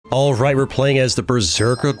Alright, we're playing as the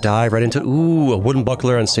Berserker. Dive right into... Ooh, a wooden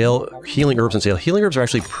buckler on sale. Healing herbs on sale. Healing herbs are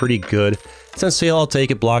actually pretty good. It's on sale, I'll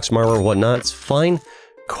take it. Blocks some armor and whatnot. It's fine.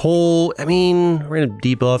 Coal, I mean, random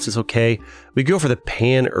debuffs is okay. We go for the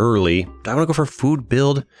pan early. Do I want to go for a food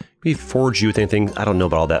build? Maybe forge you with anything. I don't know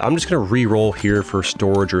about all that. I'm just going to re-roll here for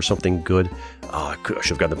storage or something good. I should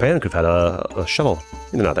have gotten the pan. Could have had a shovel.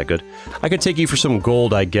 They're not that good. I could take you for some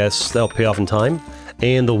gold, I guess. That'll pay off in time.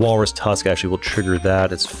 And the Walrus Tusk actually will trigger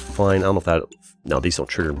that. It's fine. I don't know if that... No, these don't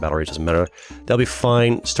trigger in battle rage. Doesn't matter. That'll be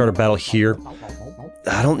fine. Start a battle here.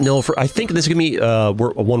 I don't know if... I think this is going to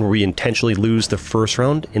be one where we intentionally lose the first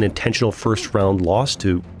round. An intentional first round loss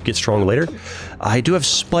to get strong later. I do have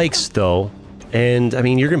spikes, though. And, I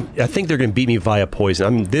mean, I think they're going to beat me via poison. I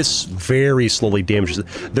mean, this very slowly damages...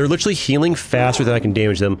 They're literally healing faster than I can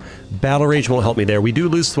damage them. Battle Rage won't help me there. We do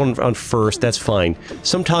lose one on first, that's fine.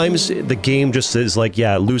 Sometimes the game just is like,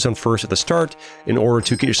 yeah, lose on first at the start in order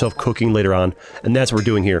to get yourself cooking later on. And that's what we're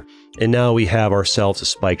doing here. And now we have ourselves a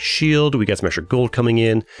spiked shield. We got some extra gold coming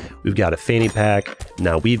in. We've got a fanny pack.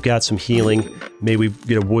 Now we've got some healing. Maybe we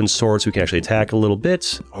get a wooden sword so we can actually attack a little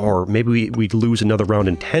bit. Or maybe we lose another round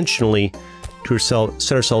intentionally to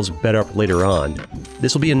set ourselves better up later on.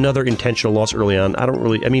 This will be another intentional loss early on. I don't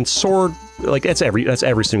really... I mean, sword... Like, that's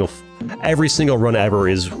every single run ever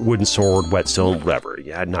is wooden sword, whetstone, whatever.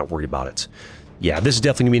 Yeah, I'm not worried about it. Yeah, this is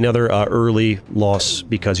definitely going to be another early loss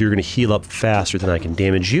because you're going to heal up faster than I can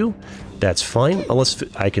damage you. That's fine, unless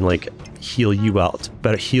I can, like, heal you out.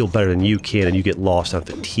 Heal better than you can and you get lost on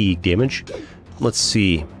fatigue damage. Let's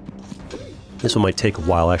see. This one might take a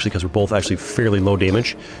while, actually, because we're both actually fairly low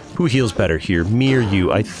damage. Who heals better here, me or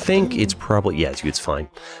you? I think it's probably... Yeah, it's fine.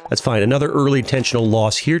 That's fine. Another early intentional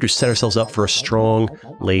loss here to set ourselves up for a strong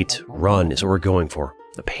late run is what we're going for.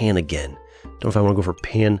 The pan again. Don't know if I want to go for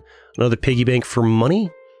pan. Another piggy bank for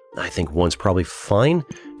money? I think one's probably fine.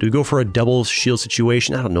 Do we go for a double shield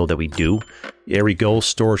situation? I don't know that we do. There we go.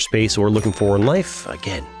 Storage space we're looking for in life.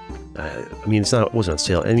 Again. I mean, it wasn't on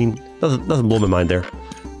sale. I mean, nothing blew my mind there.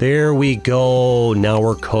 There we go. Now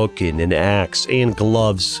we're cooking. An axe and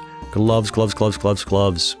gloves. Gloves.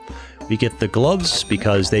 We get the gloves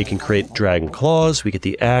because they can create dragon claws. We get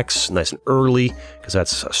the axe nice and early because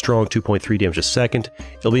that's a strong 2.3 damage a second.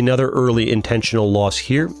 It'll be another early intentional loss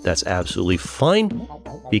here. That's absolutely fine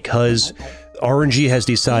because RNG has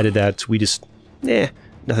decided that we just... nothing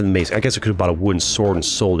amazing. I guess I could have bought a wooden sword and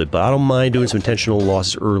sold it, but I don't mind doing some intentional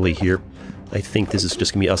losses early here. I think this is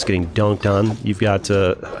just going to be us getting dunked on. You've got,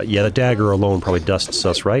 yeah, the dagger alone probably dusts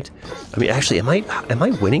us, right? I mean, actually, am I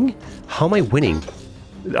winning? How am I winning?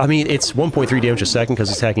 I mean, it's 1.3 damage a second because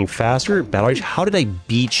it's attacking faster. Battle Rage, how did I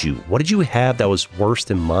beat you? What did you have that was worse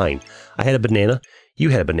than mine? I had a banana. You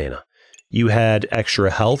had a banana. You had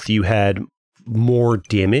extra health. You had more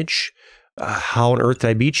damage. How on earth did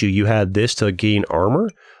I beat you? You had this to gain armor?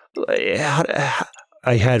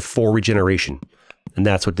 I had 4 regeneration, and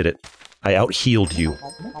that's what did it. I out-healed you.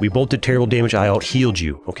 We both did terrible damage, I out-healed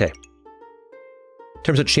you. Okay. In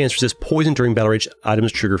terms of chance resist poison during battle rage,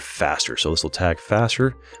 items trigger faster. So this will attack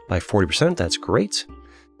faster by 40%. That's great.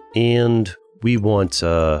 And we want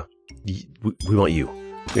we want you.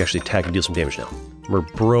 We actually attack and deal some damage now. We're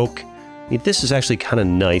broke. I mean, this is actually kind of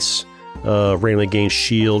nice. Randomly gain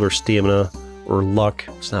shield or stamina or luck.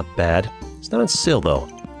 It's not bad. It's not on sale though.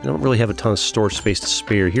 I don't really have a ton of storage space to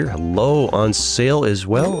spare here. Hello, on sale as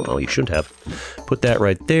well? Oh, you shouldn't have. Put that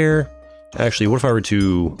right there. Actually, what if I were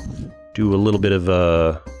to do a little bit of,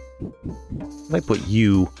 I might put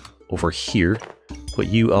you over here. Put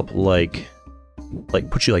you up like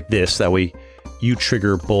put you like this. That way you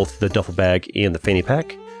trigger both the duffel bag and the fanny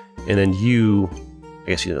pack. And then you, I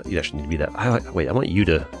guess you actually need to be that. Wait, I want you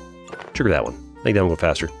to trigger that one. Make that one go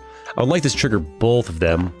faster. I would like this to trigger both of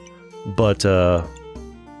them, but,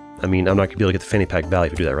 I mean, I'm not going to be able to get the fanny pack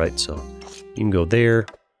value if I do that, right? So, you can go there,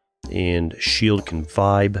 and shield can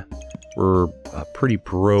vibe. We're pretty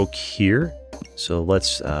broke here, so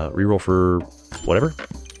let's reroll for whatever.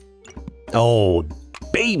 Oh,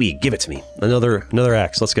 baby, give it to me. Another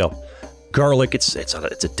axe, let's go. Garlic, it's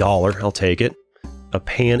 $1, I'll take it. A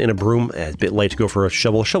pan and a broom, a bit late to go for a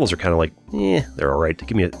shovel. Shovels are kind of like, they're alright.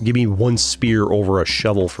 Give me one spear over a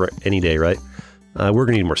shovel for any day, right? We're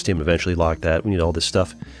going to need more stamina eventually, lock that. We need all this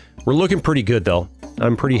stuff. We're looking pretty good, though.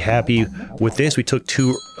 I'm pretty happy with this. We took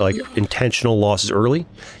 2, like, intentional losses early.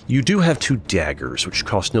 You do have 2 daggers, which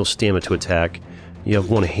cost no stamina to attack. You have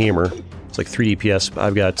 1 hammer. It's like 3 DPS.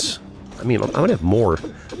 I've got... I mean, I'm going to have more.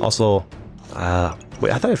 Also,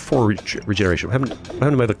 wait, I thought I had 4 regeneration. What happened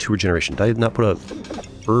to my other 2 regeneration? Did I not put a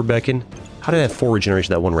herb back in? How did I have 4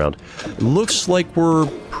 regeneration that one round? It looks like we're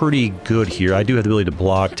pretty good here. I do have the ability to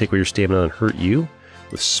block, take away your stamina, and hurt you.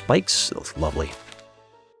 with spikes. Oh, lovely.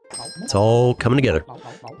 It's all coming together.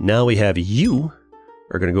 Now we have you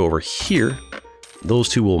are going to go over here. Those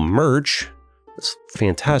two will merge. That's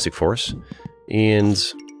fantastic for us. And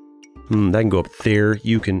that can go up there.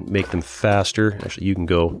 You can make them faster. Actually, you can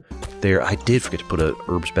go there. I did forget to put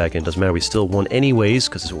herbs back in. Doesn't matter. We still won anyways,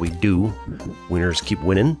 because that's what we do. Winners keep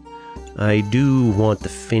winning. I do want the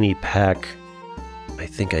fanny pack. I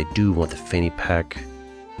think I do want the fanny pack.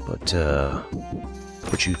 But,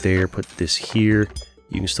 put you there. Put this here.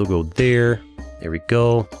 You can still go there. There we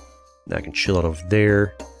go. Now I can chill out of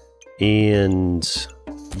there. And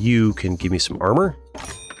you can give me some armor.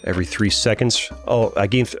 Every 3 seconds. Oh, I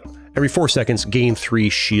gain... Every 4 seconds, gain 3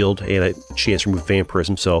 shield and a chance to remove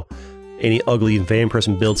vampirism. So any ugly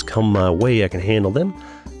vampirism builds come my way, I can handle them.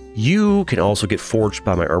 You can also get forged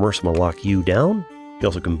by my armor, so I'm going to lock you down. You can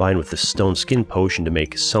also combine with the stone skin potion to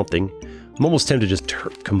make something. I'm almost tempted to just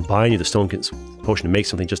combine the stone skin potion to make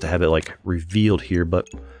something just to have it like revealed here, but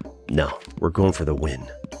no, we're going for the win.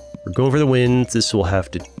 We're going for the win. This will have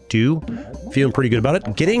to do. Feeling pretty good about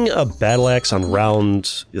it. Getting a battle axe on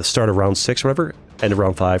the start of round 6 or whatever, end of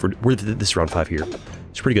round 5, this is round 5 here.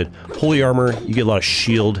 It's pretty good. Holy armor, you get a lot of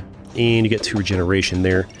shield, and you get 2 regeneration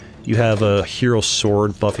there. You have a hero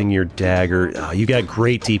sword buffing your dagger. You got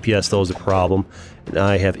great DPS, though, is the problem. And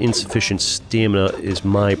I have insufficient stamina is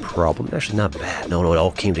my problem. Actually, not bad. No, it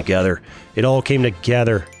all came together. It all came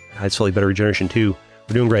together. I had slightly better regeneration, too.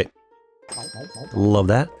 We're doing great. Love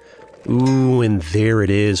that. Ooh, and there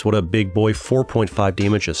it is. What a big boy. 4.5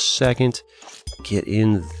 damage a second. Get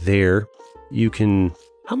in there. You can...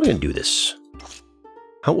 How am I going to do this?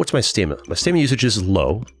 What's my stamina? My stamina usage is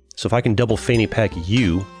low. So if I can double fanny pack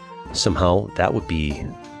you, somehow, that would be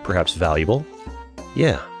perhaps valuable.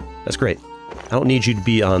 Yeah, that's great. I don't need you to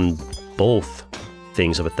be on both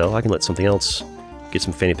things of it, though. I can let something else get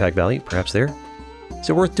some fanny pack value, perhaps there. Is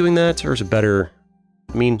it worth doing that, or is it better...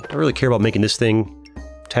 I mean, I don't really care about making this thing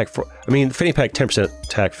attack for... I mean, the fanny pack 10%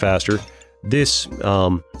 attack faster. This,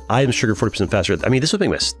 items trigger 40% faster. I mean, this would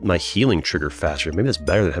make my healing trigger faster. Maybe that's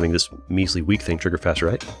better than having this measly weak thing trigger faster,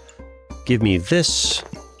 right? Give me this.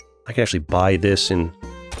 I can actually buy this and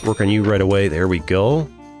work on you right away. There we go.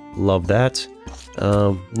 Love that.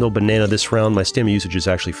 No banana this round. My stamina usage is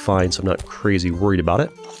actually fine, so I'm not crazy worried about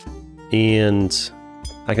it. And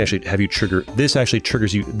I can actually have you trigger... This actually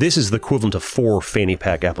triggers you... This is the equivalent of 4 fanny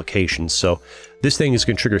pack applications, so this thing is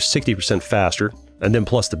going to trigger 60% faster, and then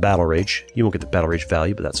plus the battle rage. You won't get the battle rage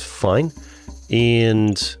value, but that's fine.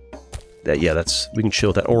 And... yeah, that's... We can chill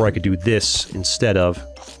with that. Or I could do this instead of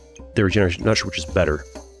the regeneration. Not sure which is better.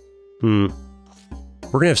 We're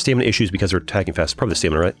going to have stamina issues because they're attacking fast. Probably the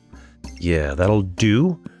stamina, right? Yeah, that'll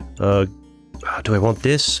do. Do I want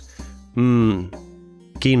this?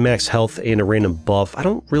 Gain max health and a random buff. I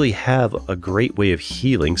don't really have a great way of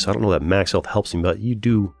healing, so I don't know that max health helps me, but you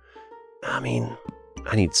do... I mean,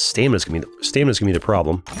 I need stamina's gonna be the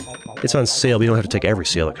problem. It's on sale, but you don't have to take every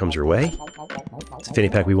sale that comes your way. It's a fanny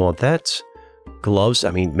pack, we want that. Gloves,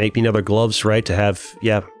 I mean, make me another gloves, right, to have...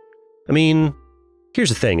 Yeah, I mean... Here's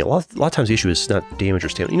the thing, a lot of times the issue is not damage or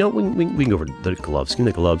stamina. You know, we can go over the gloves. Give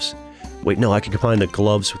me the gloves. Wait, no, I can combine the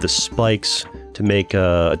gloves with the spikes to make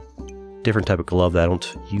a different type of glove that I don't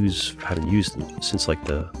haven't used since like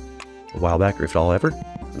a while back, or if at all ever.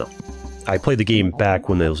 No. I played the game back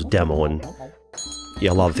when there was a demo, and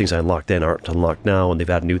yeah, a lot of things I unlocked then aren't unlocked now, and they've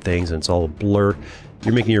added new things, and it's all a blur.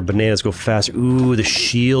 You're making your bananas go faster. Ooh, the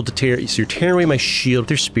shield to tear. So you're tearing away my shield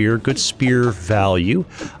with your spear. Good spear value.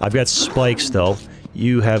 I've got spikes, though.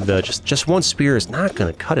 You have the... Just one spear is not going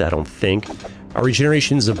to cut it, I don't think. Our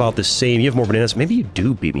regeneration is about the same. You have more bananas. Maybe you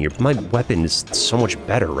do beat me. My weapon is so much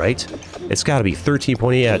better, right? It's got to be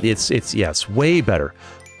 13.8. Yeah, it's way better.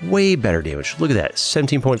 Way better damage. Look at that.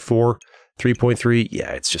 17.4, 3.3.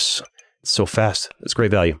 Yeah, it's so fast. It's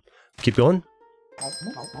great value. Keep going.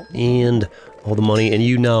 And all the money. And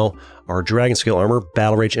you now are Dragon Scale Armor.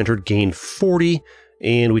 Battle Rage entered. Gain 40.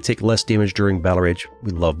 And we take less damage during Battle Rage.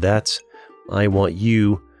 We love that. I want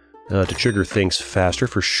you to trigger things faster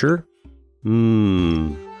for sure.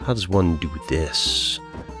 How does one do this?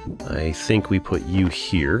 I think we put you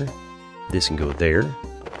here. This can go there.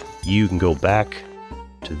 You can go back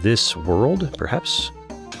to this world, perhaps.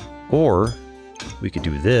 Or we could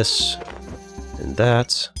do this and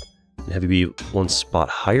that, and have you be one spot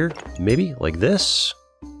higher, maybe, like this.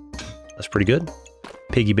 That's pretty good.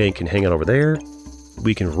 Piggy bank can hang out over there.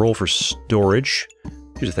 We can roll for storage.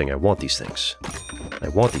 Here's the thing, I want these things. I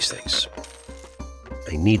want these things.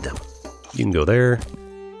 I need them. You can go there.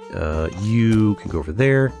 You can go over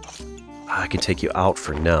there. I can take you out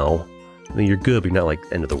for now. I mean, you're good, but you're not like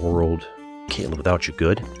end of the world. Can't live without you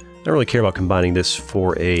good. don't really care about combining this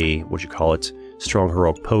for a, what you call it, strong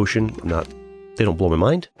heroic potion. They don't blow my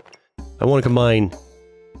mind. I want to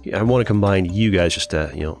combine you guys just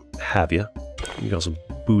to, you know, have you. You can also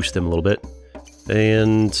boost them a little bit.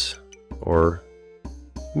 And, or,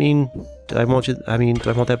 I mean, do I want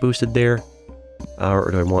that boosted there? Or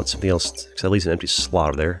do I want something else? Because at least an empty slot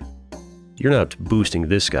over there. You're not boosting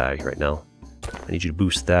this guy right now. I need you to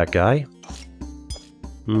boost that guy.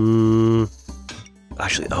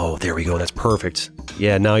 Actually, oh, there we go. That's perfect.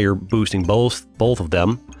 Yeah, now you're boosting both of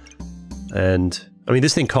them. And, I mean,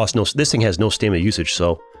 this thing has no stamina usage,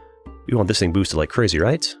 so we want this thing boosted like crazy,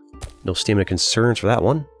 right? No stamina concerns for that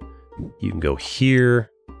one. You can go here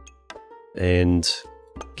and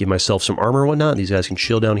give myself some armor and whatnot. These guys can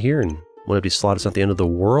chill down here, and one empty slot is not the end of the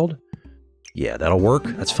world. Yeah, that'll work.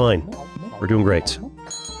 That's fine. We're doing great.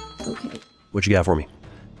 Okay. What you got for me?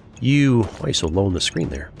 Why are you so low on the screen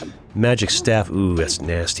there? Magic Staff. Ooh, that's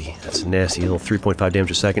nasty. That's nasty. A little 3.5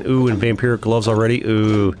 damage a second. Ooh, and Vampiric Gloves already.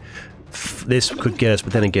 Ooh. This could get us,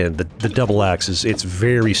 but then again, the double axe it's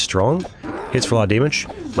very strong. Hits for a lot of damage.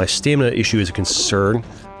 My stamina issue is a concern.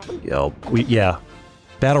 You know, yeah.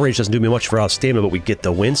 Battle Rage doesn't do me much for our stamina, but we get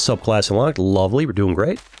the win. Subclass unlocked. Lovely. We're doing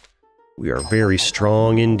great. We are very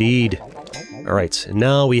strong indeed. Alright, and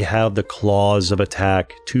now we have the Claws of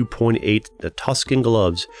Attack. 2.8, the Tuscan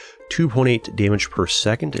Gloves. 2.8 damage per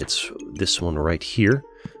second. It's this one right here.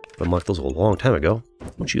 I unlocked those a long time ago. Why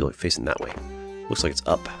don't you like facing that way? Looks like it's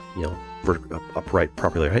up, you know, upright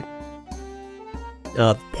properly, right?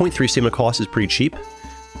 0.3 stamina cost is pretty cheap.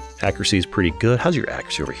 Accuracy is pretty good. How's your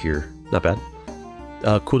accuracy over here? Not bad.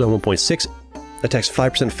 Cooldown 1.6. Attacks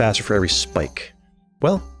 5% faster for every spike.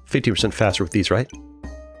 Well, 15% faster with these, right?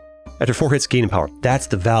 After 4 hits, gain in power. That's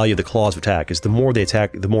the value of the Claws of Attack, is the more they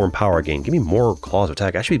attack, the more in power I gain. Give me more Claws of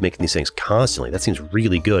Attack. I should be making these things constantly. That seems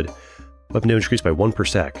really good. Weapon damage increased by 1 per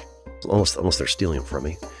stack. Unless they're stealing them from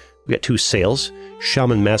me. We got 2 sales.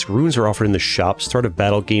 Shaman Mask runes are offered in the shop. Start of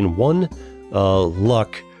battle, gain 1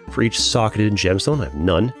 luck for each socketed gemstone. I have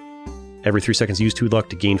none. Every 3 seconds, use 2 luck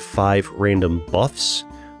to gain 5 random buffs.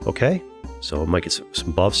 Okay, so I might get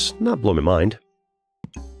some buffs. Not blow my mind.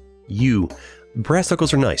 Brass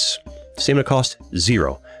knuckles are nice. Stamina cost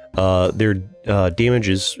 0. Their damage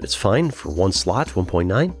it's fine for 1 slot,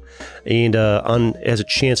 1.9. And has a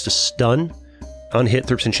chance to stun. On hit,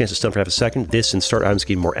 30% chance to stun for half a second. This and start items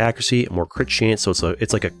gain more accuracy and more crit chance, so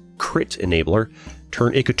it's like a crit enabler.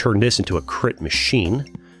 It could turn this into a crit machine.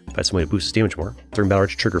 If I had some way to boost its damage more. During battle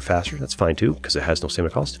to trigger faster, that's fine too, because it has no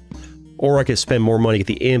stamina cost. Or I could spend more money, get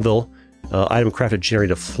the anvil, item crafted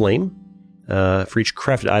generate a flame. For each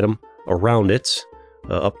crafted item around it,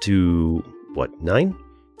 up to, what, 9?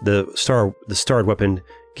 The starred weapon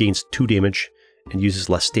gains 2 damage and uses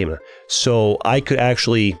less stamina. So I could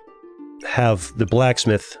actually have the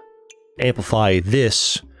blacksmith amplify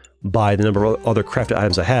this by the number of other crafted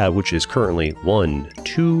items I have, which is currently 1,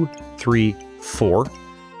 2, 3, 4.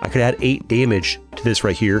 I could add 8 damage to this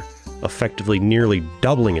right here, effectively nearly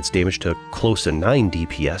doubling its damage to close to 9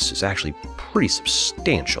 DPS. Is actually pretty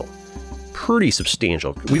substantial. Pretty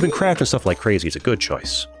substantial. We've been crafting stuff like crazy. It's a good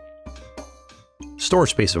choice.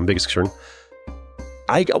 Storage space is my biggest concern.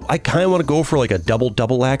 I kind of want to go for like a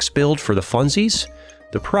double axe build for the funsies.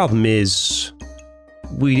 The problem is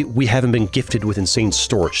we haven't been gifted with insane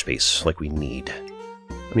storage space like we need.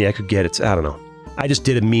 I mean, I could get it. I don't know. I just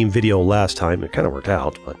did a meme video last time. It kind of worked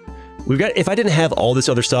out, but we've got. If I didn't have all this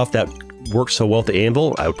other stuff that works so well with the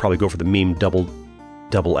anvil, I would probably go for the meme double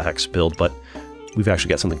axe build. But we've actually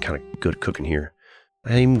got something kind of good cooking here.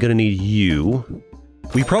 I'm gonna need you.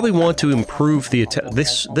 We probably want to improve the attack.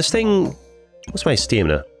 This thing. What's my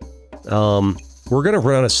stamina? We're gonna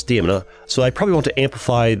run out of stamina, so I probably want to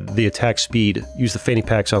amplify the attack speed. Use the fanny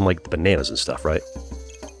packs on like the bananas and stuff, right?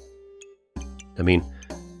 I mean,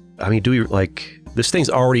 do we like? This thing's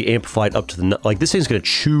already amplified up to the like. This thing's gonna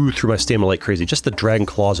chew through my stamina like crazy. Just the dragon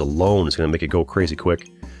claws alone is gonna make it go crazy quick.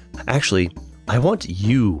 Actually, I want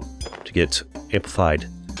you to get amplified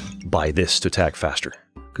by this to attack faster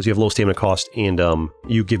because you have low stamina cost and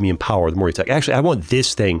you give me empower the more you attack. Actually, I want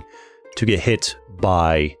this thing to get hit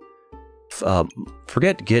by.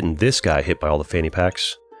 Forget getting this guy hit by all the fanny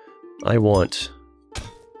packs. I want.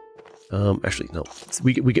 Actually, no.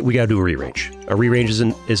 We gotta do a rearrange. A rearrange is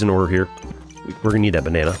in order here. We're gonna need that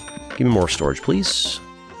banana. Give me more storage, please.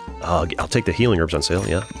 I'll take the healing herbs on sale.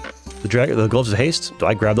 Yeah. The gloves of haste. Do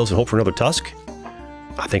I grab those and hope for another tusk?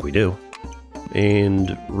 I think we do.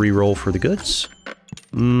 And re-roll for the goods.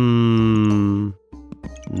 No.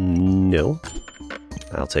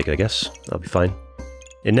 I'll take it, I guess. I'll be fine.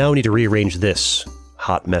 And now we need to rearrange this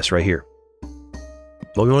hot mess right here.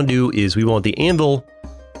 What we want to do is we want the anvil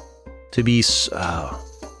to be... I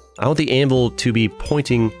want the anvil to be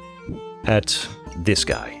pointing at this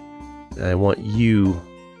guy. I want you...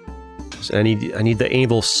 I need the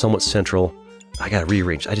anvil somewhat central. I gotta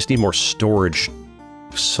rearrange. I just need more storage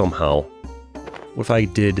somehow. What if I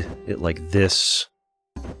did it like this?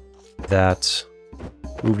 That...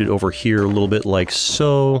 Moved it over here a little bit like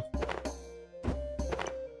so.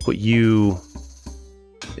 Put you...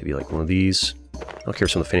 Maybe like one of these. I don't care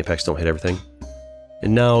if some of the fanny packs don't hit everything.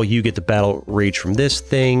 And now you get the battle rage from this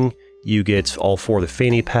thing. You get all 4 of the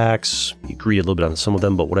fanny packs. You greed a little bit on some of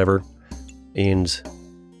them, but whatever. And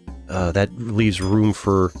that leaves room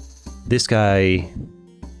for this guy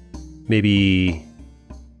maybe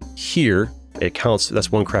here. It counts,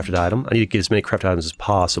 that's 1 crafted item. I need to get as many crafted items as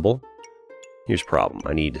possible. Here's the problem.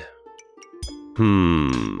 I need... I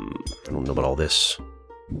don't know about all this.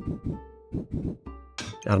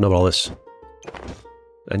 I don't know about all this.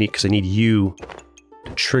 Because I need you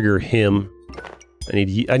to trigger him.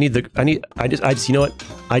 you know what?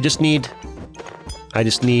 I just need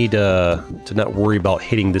to not worry about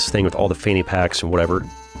hitting this thing with all the fanny packs and whatever.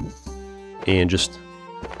 And just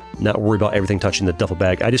not worry about everything touching the duffel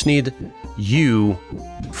bag. I just need you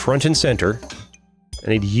front and center. I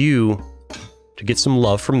need you to get some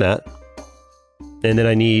love from that. And then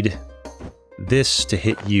I need this to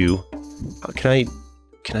hit you.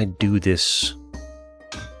 Can I do this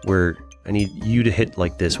where I need you to hit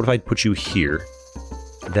like this? What if I put you here?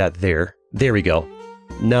 That there. There we go.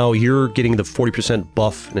 Now you're getting the 40%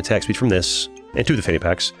 buff and attack speed from this, and 2 of the fanny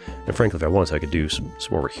packs. And frankly, if I wanted to, I could do some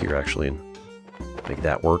over here, actually, and make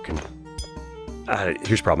that work. And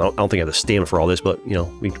here's the problem. I don't think I have the stamina for all this, but, you know,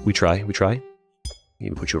 we try.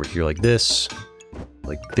 Maybe put you over here like this.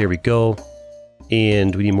 Like, there we go.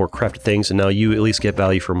 And we need more crafted things, and now you at least get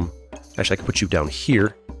value from... Actually, I can put you down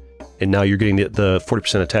here. And now you're getting the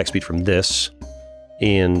 40% attack speed from this.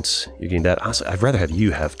 And you're getting that. Honestly, I'd rather have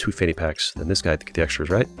you have 2 fanny packs than this guy to get the extras,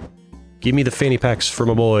 right? Give me the fanny packs for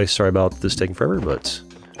my boy. Sorry about this taking forever, but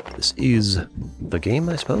this is the game,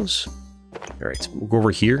 I suppose. Alright, we'll go over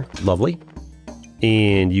here. Lovely.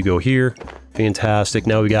 And you go here. Fantastic.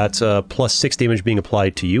 Now we got +6 damage being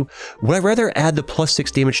applied to you. Would I rather add the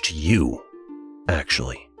 +6 damage to you?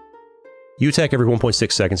 Actually. You attack every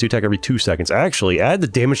 1.6 seconds. You attack every 2 seconds. Actually, add the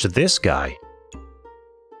damage to this guy.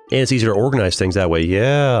 And it's easier to organize things that way.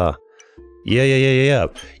 Yeah. Yeah.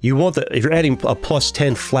 You want the... If you're adding a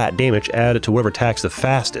 +10 flat damage, add it to whatever attacks the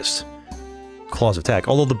fastest. Claws of attack.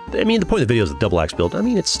 Although, the point of the video is the double axe build. I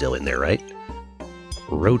mean, it's still in there, right?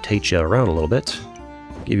 Rotate you around a little bit.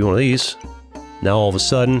 Give you one of these. Now, all of a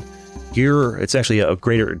sudden, it's actually a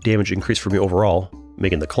greater damage increase for me overall,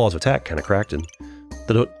 making the claws of attack kind of cracked. And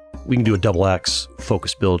we can do a double axe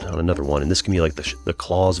focus build on another one. And this can be like the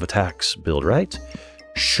claws of attacks build, right?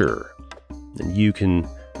 Sure. And you can...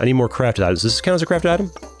 I need more crafted items. Does this count as a crafted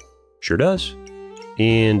item? Sure does.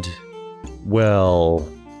 And, well...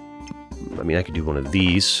 I mean, I could do one of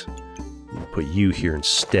these. Put you here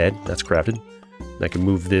instead. That's crafted. And I can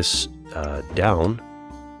move this down.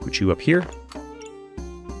 Put you up here.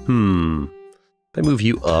 If I move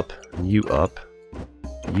you up, you up,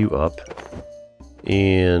 you up,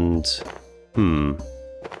 and...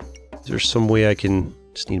 Is there some way I can...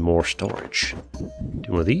 Just need more storage.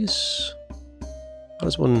 Do one of these. How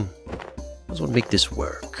does one make this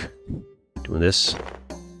work? Doing this.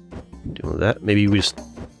 Doing that. Maybe we just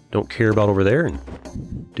don't care about over there and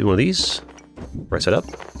do one of these. Right side up.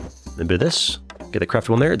 And a bit of this. Get the crafted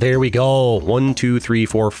one there. There we go. 1, 2, 3,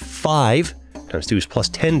 4, 5 times 2 is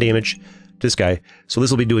 +10 damage to this guy. So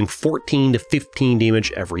this will be doing 14 to 15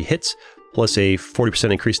 damage every hit, plus a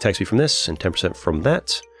 40% increased attack speed from this and 10% from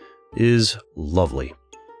that. Is lovely.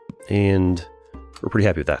 And we're pretty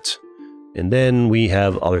happy with that. And then we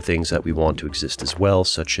have other things that we want to exist as well,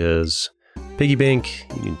 such as piggy bank.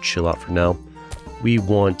 You can chill out for now. We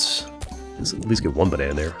want... Let's at least get 1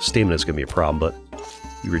 banana there. Stamina is going to be a problem, but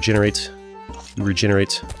we regenerate. We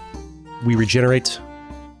regenerate. We regenerate.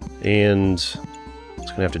 And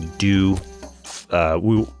it's going to have to do...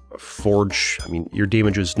 we forge... I mean, your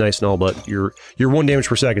damage is nice and all, but your 1 damage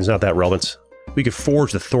per second is not that relevant. We could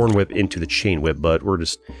forge the Thorn Whip into the Chain Whip, but we're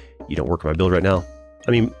just... You don't work on my build right now.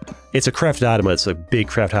 I mean, it's a crafted item, but it's a big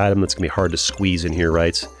crafted item that's going to be hard to squeeze in here,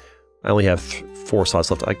 right? I only have 4 slots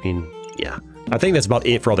left. I mean, yeah. I think that's about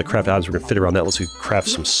it for all the crafted items. We're going to fit around that unless we craft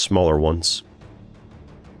some smaller ones.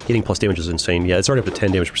 Hitting plus damage is insane. Yeah, it's already up to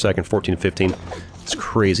 10 damage per second, 14 to 15. It's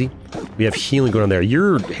crazy. We have healing going on there.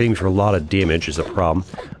 You're hitting me for a lot of damage is a problem.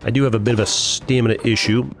 I do have a bit of a stamina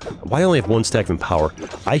issue. Why do I only have 1 stack of Empower?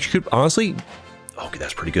 I could honestly... Okay,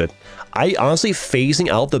 that's pretty good. I honestly, phasing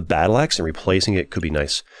out the Battle Axe and replacing it could be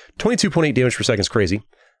nice. 22.8 damage per second is crazy.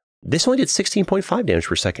 This only did 16.5 damage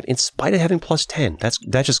per second in spite of having plus 10. That's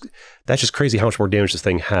just crazy how much more damage this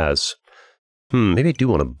thing has. Maybe I do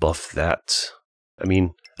want to buff that. I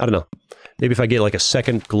mean, I don't know. Maybe if I get like a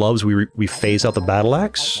second gloves, we phase out the battle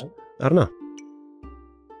axe. I don't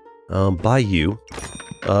know. By you,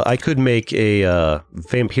 I could make a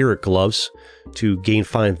vampiric gloves to gain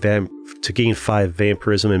 5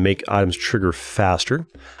 vampirism and make items trigger faster.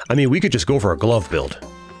 I mean, we could just go for a glove build.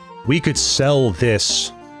 We could sell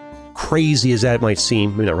this, crazy as that might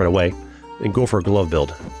seem, maybe not right away, and go for a glove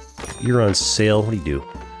build. You're on sale. What do you do?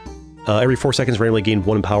 Every 4 seconds, randomly gain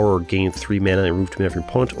 1 empower or gain 3 mana and remove 2 mana from your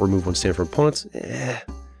opponent, or remove 1 stamina from opponent.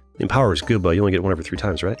 Empower is good, but you only get 1 every 3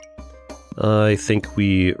 times, right? I think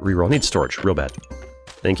we reroll. Need storage, real bad.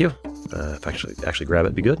 Thank you. If I actually grab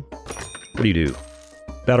it, be good. What do you do?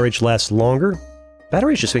 Battle Rage lasts longer. Battle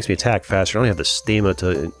Rage just makes me attack faster. I don't have the stamina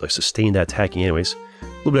to like, sustain that attacking anyways. A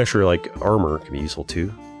little bit extra like armor can be useful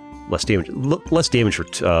too. Less damage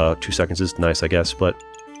for 2 seconds is nice, I guess, but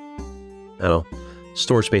I don't know.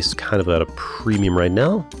 Storage space is kind of at a premium right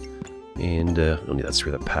now, and we don't need that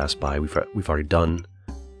screw that passed by. We've already done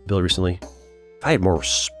build recently. If I had more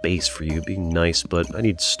space for you, it'd be nice, but I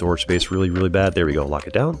need storage space really, really bad. There we go. Lock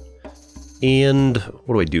it down. And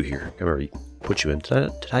what do I do here? I already put you in. Did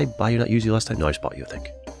I buy you, not use you last time? No, I just bought you, I think.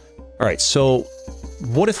 All right. So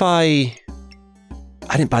what if I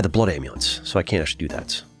didn't buy the blood amulets, so I can't actually do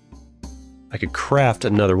that. I could craft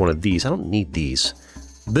another one of these. I don't need these.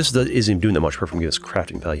 This isn't doing that much apart from giving us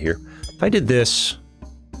crafting value here. If I did this,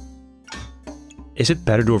 is it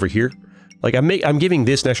better to over here? Like I'm giving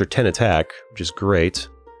this an extra 10 attack, which is great.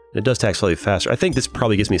 And it does attack slightly faster. I think this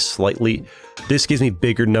probably gives me slightly. This gives me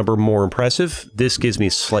bigger number, more impressive. This gives me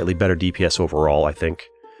slightly better DPS overall, I think.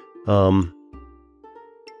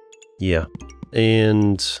 Yeah,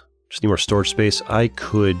 and just need more storage space. I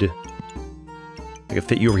could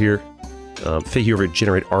fit you over here. Fit you over to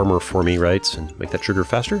generate armor for me, right? And make that trigger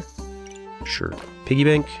faster? Sure. Piggy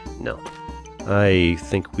bank? No. I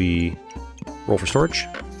think we roll for storage.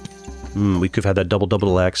 We could have had that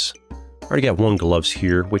double axe. Already got 1 gloves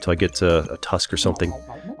here. Wait till I get a tusk or something.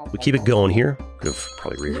 We keep it going here. Could have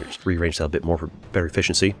probably rearranged that a bit more for better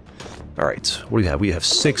efficiency. Alright, what do we have? We have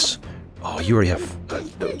 6. Oh, you already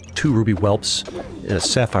have 2 ruby whelps and a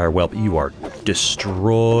sapphire whelp. You are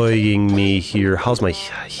destroying me here. How's my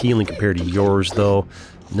healing compared to yours, though?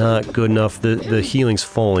 Not good enough. The healing's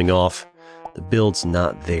falling off. The build's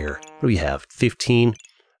not there. What do we have? 15?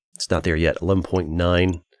 It's not there yet.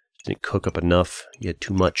 11.9. Didn't cook up enough. You had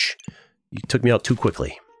too much. You took me out too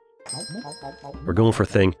quickly. We're going for a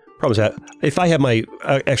thing. Problem is that if I had my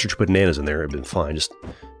extra 2 bananas in there, it'd been fine. Just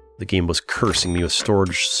the game was cursing me with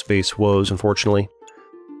storage space woes, unfortunately.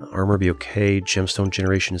 Armor be okay. Gemstone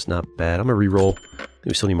generation is not bad. I'm gonna reroll.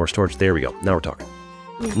 We still need more storage. There we go. Now we're talking.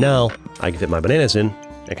 Now I can fit my bananas in.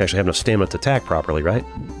 I can actually have enough stamina to attack properly, right?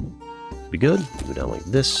 Be good. Go down like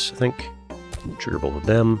this, I think. Trigger both of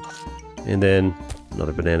them. And then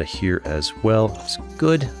another banana here as well. It's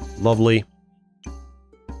good. Lovely.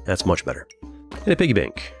 That's much better. And a piggy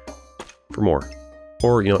bank for more.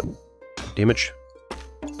 Or, you know, damage.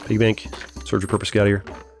 Piggy bank. Serves your purpose. Get out of here.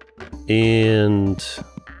 And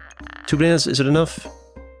 2 bananas. Is it enough?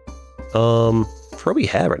 For what we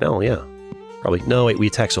have right now, yeah. Probably. No, wait. We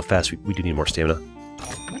attack so fast. We do need more stamina.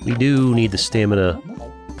 We do need the stamina.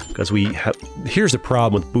 Because we have... Here's the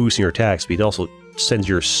problem with boosting your attack speed. It also sends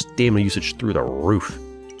your stamina usage through the roof.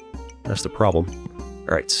 That's the problem.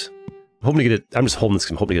 Alright. I'm hoping to get it. I'm just holding this.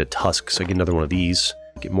 I'm hoping to get a tusk, so I get another one of these.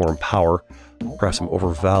 Get more empower. Perhaps I'm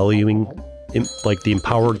overvaluing like the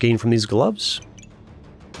empower gain from these gloves.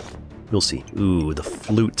 We'll see. Ooh, the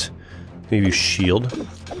flute. Maybe use shield.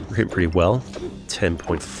 We're hitting pretty well.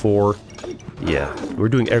 10.4. Yeah, we're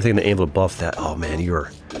doing everything in the anvil to buff that. Oh man,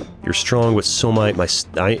 you're strong with so my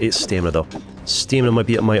it's stamina though. Stamina might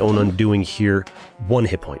be at my own undoing here. 1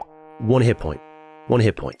 hit point. 1 hit point. 1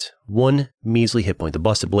 hit point. 1 measly hit point. The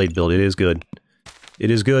busted blade build. It is good.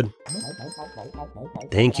 It is good.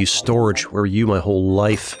 Thank you, storage. Where were you my whole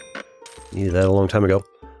life? Needed that a long time ago.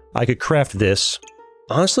 I could craft this.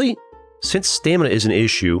 Honestly, since stamina is an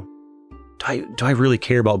issue, do I really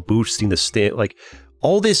care about boosting the stamina? Like,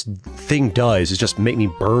 all this thing does is just make me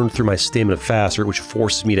burn through my stamina faster, which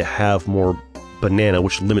forces me to have more banana,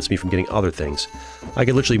 which limits me from getting other things. I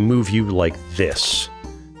could literally move you like this,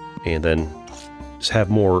 and then just have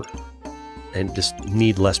more, and just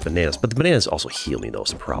need less bananas. But the bananas also heal me, though,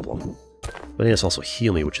 is the problem. Bananas also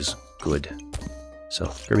heal me, which is good.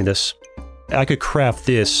 So, grab me this. I could craft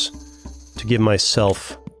this to give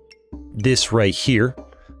myself this right here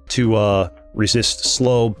to resist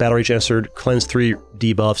slow, battle rage answered, cleanse 3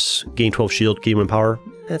 debuffs, gain 12 shield, gain 1 power.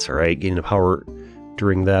 That's alright. Gaining the power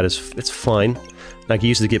during that it's fine. And I can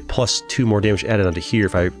use it to get +2 more damage added onto here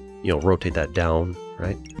if I, you know, rotate that down,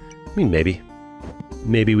 right? I mean, maybe.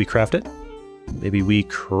 Maybe we craft it. Maybe we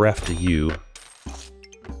craft you.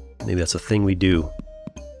 Maybe that's a thing we do.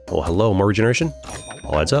 Oh, hello, more regeneration.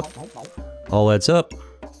 All adds up. All adds up.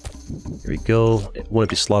 Here we go. One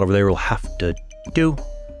empty slot over there we'll have to do.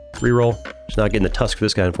 Reroll. Just not getting the tusk for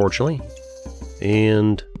this guy, unfortunately.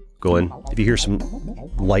 And go in. If you hear some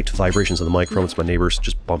light vibrations on the microphone, it's my neighbors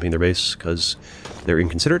just bumping their bass because they're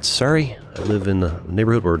inconsiderate. Sorry. I live in a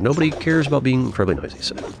neighborhood where nobody cares about being incredibly noisy,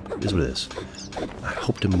 so it is what it is. I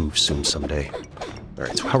hope to move soon someday.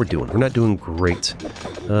 Alright, so how we're doing? We're not doing great.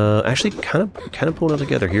 Actually, kind of pulling it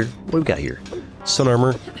together here. What do we got here? Sun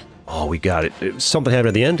armor. Oh, we got it. Something happened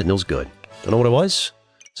at the end, and it was good. Don't know what it was.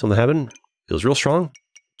 Something happened. It was real strong.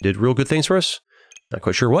 Did real good things for us. Not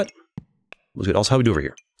quite sure what. It was good. Also, how we do over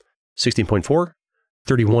here? 16.4.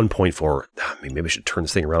 31.4. I mean, maybe I should turn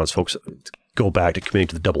this thing around as folks go back to committing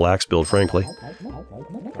to the double axe build, frankly.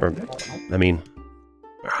 Or, I mean,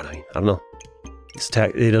 I don't know.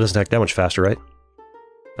 It doesn't attack that much faster, right?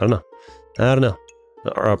 I don't know.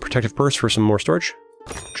 Protective burst for some more storage?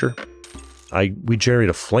 Sure. We generated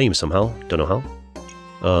a flame somehow. Don't know how.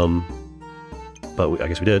 But I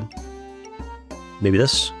guess we did. Maybe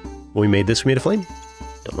this. When we made this, we made a flame.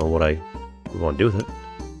 Don't know what we want to do with it.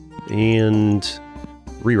 And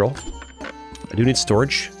reroll. I do need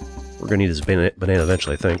storage. We're gonna need this banana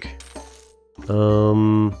eventually, I think.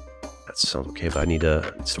 That sounds okay, but I need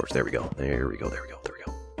storage. There we go. There we go.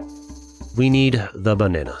 We need the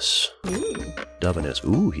bananas. The bananas.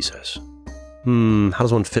 Ooh, he says. How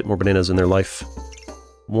does one fit more bananas in their life?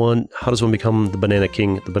 How does one become the banana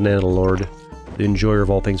king, the banana lord, the enjoyer of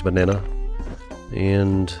all things banana?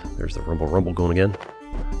 And there's the rumble going again.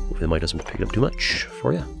 Hopefully the mic doesn't pick it up too much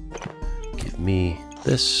for you. Give me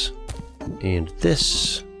this, and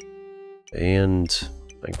this, and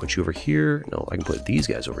I can put you over here. No, I can put these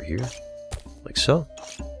guys over here, like so.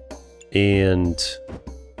 And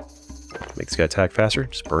make this guy attack faster.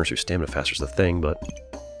 Just burns your stamina faster is the thing, but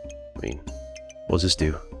I mean, what does this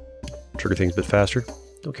do? Trigger things a bit faster.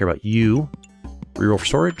 Don't care about you. Reroll for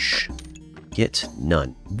storage. Get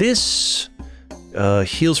none. This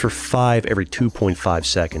heals for 5 every 2.5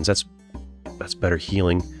 seconds. That's better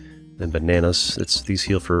healing than bananas. These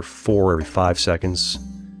heal for 4 every 5 seconds.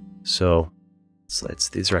 So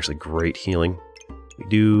these are actually great healing. We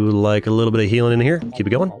do like a little bit of healing in here. Keep it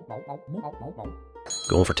going.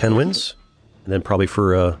 Going for 10 wins. And then probably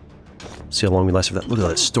for see how long we last with that. Look at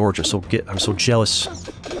that storage. I'm so jealous.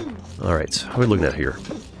 Alright, how are we looking at here?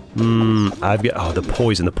 I've got the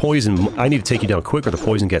poison. The poison, I need to take you down quick or the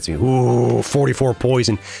poison gets me. Ooh, 44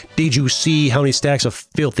 poison. Did you see how many stacks of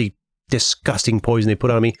filthy, disgusting poison they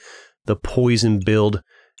put on me? The poison build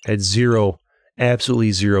had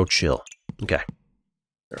absolutely zero chill. Okay.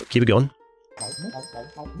 Right, keep it going.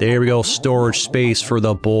 There we go. Storage space for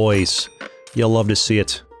the boys. You'll love to see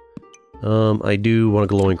it. I do want a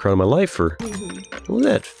glowing crown in my life, or look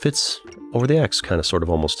at that, fits over the X, kind of, sort of,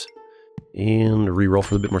 almost. And reroll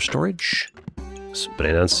for a bit more storage.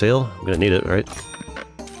 Banana on sale. I'm gonna need it, right?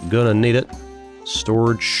 Gonna need it.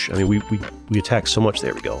 Storage. I mean, we attack so much.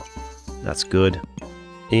 There we go. That's good.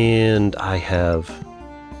 And I have.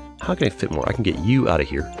 How can I fit more? I can get you out of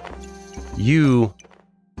here. You.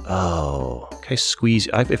 Oh, can I squeeze?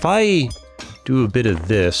 If I do a bit of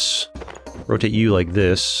this. Rotate you like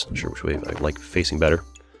this. Not sure which way I like facing better.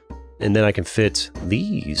 And then I can fit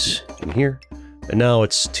these in here. And now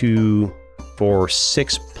it's 2, 4,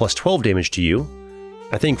 6 plus 12 damage to you.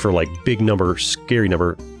 I think for like big number, scary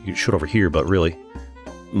number, you should over here, but really,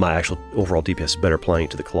 my actual overall DPS is better applying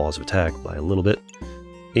it to the claws of attack by a little bit.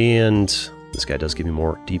 And this guy does give me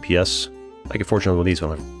more DPS. I could fortune on one of these,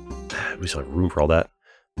 but we still have room for all that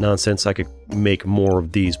nonsense. I could make more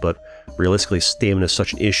of these, but realistically, stamina is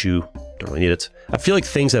such an issue. Don't really need it. I feel like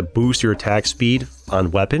things that boost your attack speed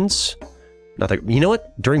on weapons, not that, you know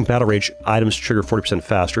what? During Battle Rage, items trigger 40%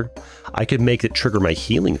 faster. I could make it trigger my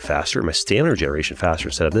healing faster, my stamina regeneration faster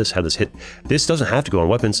instead of this. Have this hit. This doesn't have to go on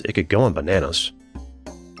weapons. It could go on bananas.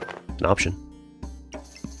 An option.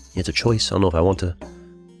 It's a choice. I don't know if I want to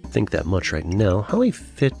think that much right now. How do I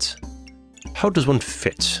fit? How does one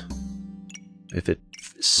fit? If it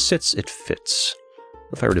sits, it fits.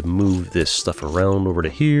 If I were to move this stuff around over to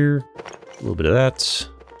here, a little bit of that,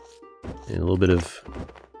 and a little bit of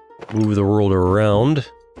move the world around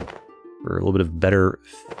for a little bit of better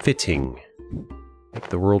fitting. Make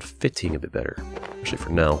the world fitting a bit better. Actually, for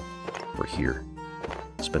now, we're here.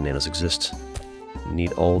 Those bananas exist. You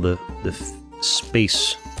need all the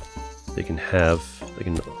space they can have. They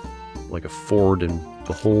can like afford and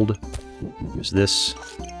behold. Here's this.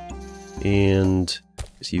 And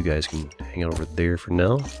so you guys can hang out over there for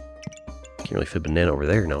now. Can't really fit a banana over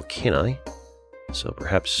there now, can I? So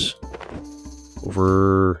perhaps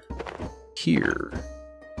over here,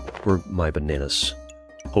 where my bananas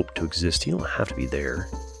hope to exist. You don't have to be there.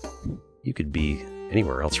 You could be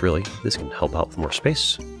anywhere else, really. This can help out with more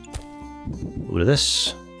space. A little bit of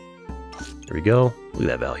this. There we go. Look at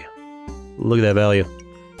that value. Look at that value.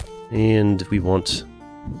 And we want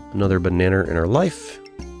another banana in our life.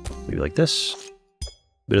 Maybe like this.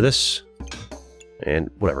 A bit of this. And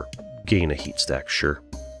whatever. Gain a heat stack, sure.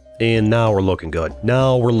 And now we're looking good.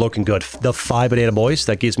 Now we're looking good. The 5 banana boys,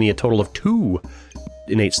 that gives me a total of 2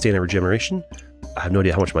 innate standard regeneration. I have no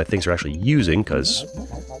idea how much my things are actually using, because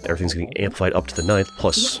everything's getting amplified up to the 9th,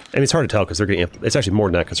 plus... I mean, it's hard to tell, because they're getting... It's actually more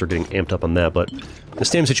than that, because they're getting amped up on that, but the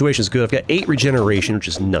stamina situation is good. I've got 8 regeneration, which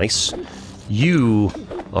is nice. You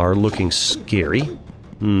are looking scary.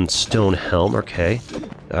 Stone helm, okay.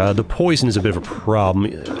 The poison is a bit of a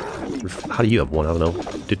problem. How do you have one? I don't know.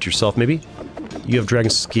 Did it yourself, maybe? You have dragon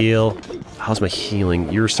scale. How's my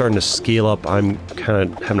healing? You're starting to scale up. I'm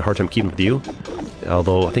kind of having a hard time keeping up with you.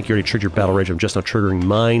 Although, I think you already triggered your battle rage. I'm just now triggering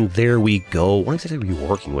mine. There we go. What exactly are you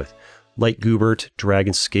working with? Light Goobert,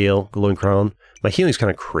 Dragon Scale, Glowing Crown. My healing's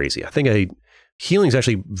kind of crazy. I think healing's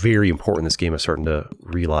actually very important in this game. I'm starting to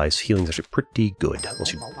realize healing's actually pretty good.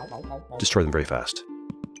 Unless you destroy them very fast.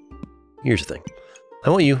 Here's the thing. I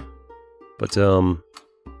want you, but,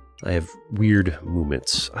 I have weird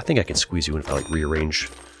movements. I think I can squeeze you in if I, like, rearrange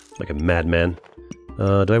like a madman.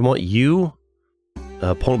 Do I want you?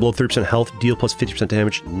 Opponent below 30% health, deal plus 50%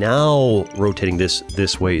 damage. Now rotating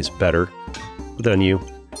this way is better. Put that on you.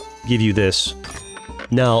 Give you this.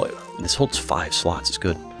 Now, this holds 5 slots. It's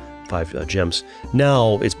good. 5 gems.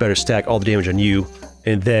 Now it's better to stack all the damage on you,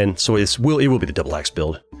 and then, so it will be the double axe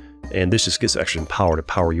build. And this just gets extra power to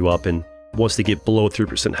power you up, and once they get below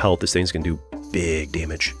 3% health, this thing's gonna do big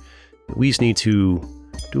damage. We just need to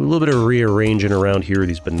do a little bit of rearranging around here,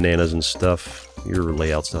 these bananas and stuff. Your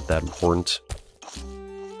layout's not that important.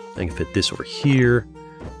 I can fit this over here.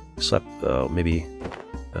 Slap, maybe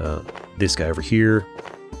this guy over here.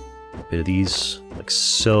 A bit of these, like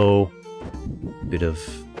so. A bit of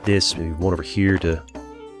this, maybe one over here to...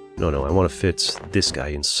 No, I want to fit this guy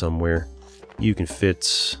in somewhere. You can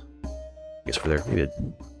fit... I guess over there. Maybe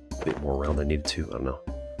a bit more around than I needed to. I don't know.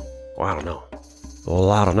 Oh, I don't know.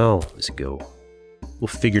 Well, I don't know. Where's it go? We'll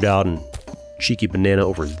figure it out, and cheeky banana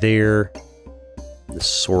over there. The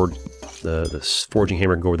sword, the forging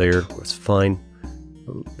hammer can go over there. That's fine.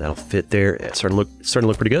 That'll fit there. Yeah, it's starting to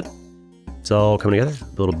look pretty good. It's all coming together. A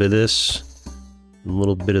little bit of this, a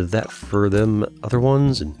little bit of that for them other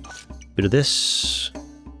ones, and a bit of this.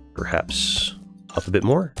 Perhaps up a bit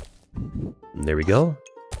more. And there we go.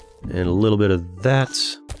 And a little bit of that.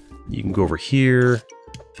 You can go over here,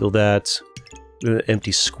 fill that.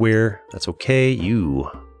 Empty square. That's okay. You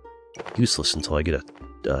useless until I get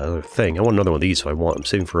another thing. I want another one of these, so I'm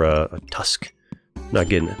saving for a tusk. Not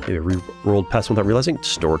getting it. Maybe I rolled past without realizing.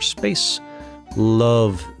 Storage space.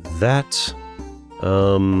 Love that.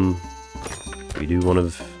 We do one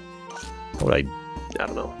of... How would I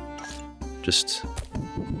don't know. Just...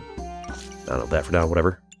 I don't know, that for now,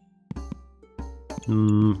 whatever.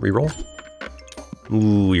 Reroll.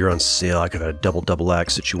 Ooh, you're on sale. I could have had a double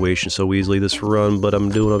axe situation so easily this run, but I'm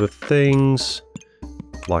doing other things.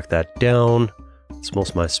 Lock that down. It's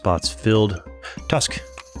most of my spots filled. Tusk.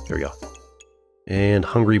 There we go. And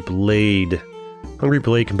Hungry Blade. Hungry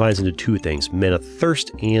Blade combines into 2 things. Mana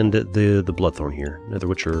Thirst and the Bloodthorn here. Neither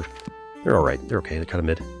which are... They're alright. They're okay. They're kind of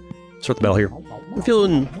mid. Start the battle here. I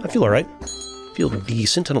feel alright. I feel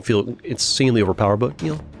decent. I don't feel insanely overpowered, but,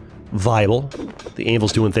 you know, viable. The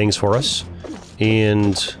anvil's doing things for us.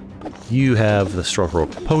 And you have the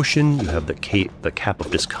Stronghold Potion, you have the Cap of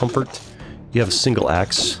Discomfort, you have a single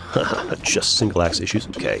axe, just single axe issues,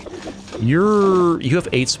 okay. You have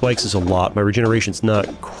 8 spikes is a lot, my regeneration's not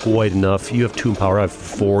quite enough, you have 2 in power, I have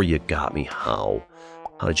 4, you got me, how?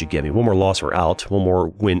 How did you get me? 1 more loss, we're out, 1 more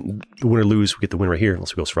win, win or lose, we get the win right here,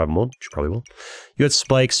 unless we go survival mode, which you probably will. You had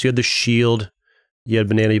spikes, you had the shield, you had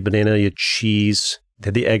banana, you had cheese,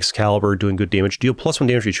 had the Excalibur doing good damage. Deal +1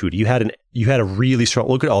 damage to each food. You had a really strong...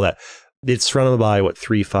 Look at all that. It's surrounded by, what,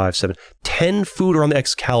 3, 5, 7... 10 food around the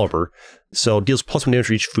Excalibur. So deals +1 damage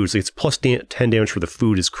to each food. So it's plus 10 damage for the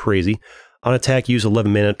food is crazy. On attack, use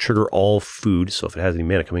 11 mana, trigger all food. So if it has any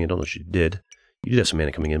mana coming in, I don't know if you did. You did have some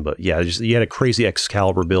mana coming in, but yeah, you had a crazy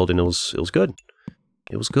Excalibur build, and it was good.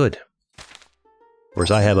 It was good. Whereas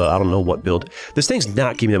I have I don't know what build. This thing's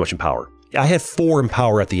not giving me that much in power. I had 4 in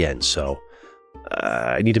power at the end, so...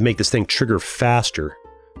 I need to make this thing trigger faster.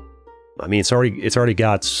 I mean, it's already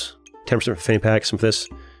got 10% fanny pack, some of this.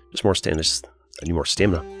 Just more stamina. I need more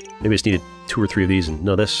stamina. Maybe I just needed 2 or 3 of these and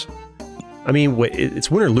no this. I mean, wait,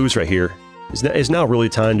 it's win or lose right here. Is now really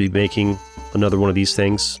time to be making another one of these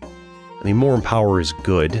things? I mean, more power is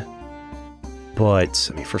good. But,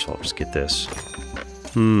 I mean, first of all, just get this.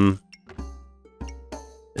 I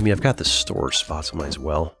mean, I've got the storage spots, I might as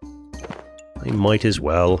well. I might as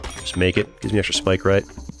well just make it. Gives me extra spike, right?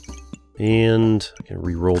 And I can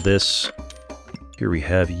re-roll this. Here we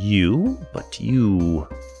have you, but you...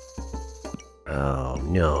 Oh,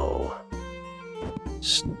 no.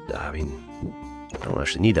 I mean, I don't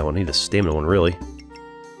actually need that one. I need the stamina one, really.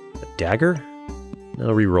 A dagger?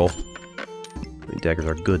 No, re-roll. I mean, daggers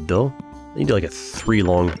are good, though. I need like a 3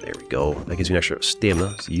 long... There we go. That gives me an extra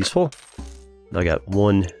stamina. It's useful. Now I got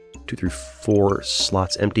 1, 2, 3, 4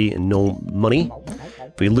 slots empty and no money.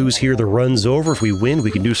 If we lose here, the run's over. If we win,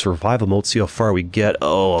 we can do survival mode, see how far we get.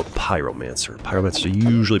 Oh, a pyromancer. Pyromancers are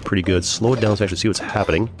usually pretty good. Slow it down so I actually see what's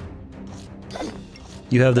happening.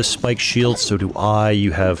 You have this spike shield, so do I.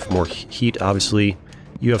 You have more heat, obviously.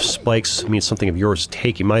 You have spikes. I mean, something of yours is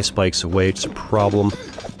taking my spikes away. It's a problem.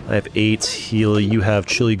 I have 8 heal. You have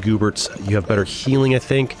Chili Gooberts. You have better healing, I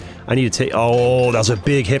think. I need to take... Oh, that was a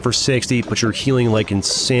big hit for 60, but you're healing like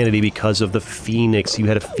insanity because of the Phoenix. You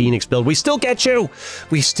had a Phoenix build. We still get you!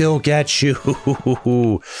 We still get you!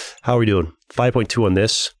 How are we doing? 5.2 on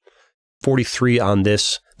this. 43 on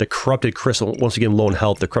this. The Corrupted Crystal, once again, low in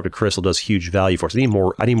health, the Corrupted Crystal does huge value for us. I need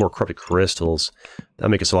more Corrupted Crystals. That'll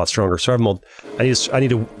make us a lot stronger. Survival mode. I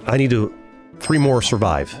need to 3 more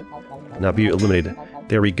survive. Not be eliminated.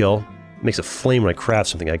 There we go. Makes a flame when I craft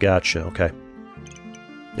something. I gotcha. Okay.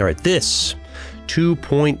 Alright, this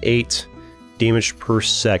 2.8 damage per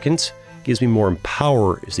second. Gives me more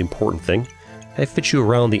power is the important thing. If I fit you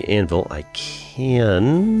around the anvil, I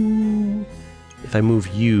can... If I move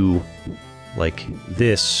you like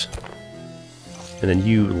this, and then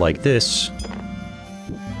you like this,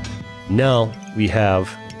 now we have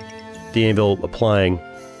the anvil applying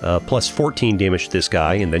plus 14 damage to this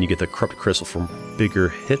guy, and then you get the Corrupted Crystal from bigger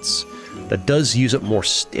hits. That does use up more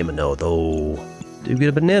stamina, though. Do get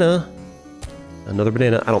a banana. Another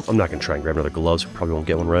banana. I'm not going to try and grab another gloves. We probably won't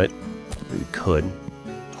get one, right? We could.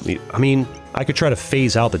 I mean, I could try to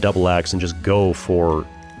phase out the double axe and just go for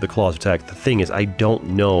the claws attack. The thing is, I don't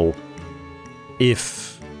know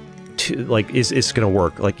if, is going to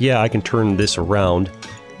work. Like, yeah, I can turn this around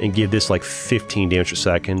and give this like 15 damage a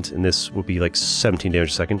second, and this would be like 17 damage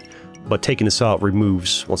a second. But taking this out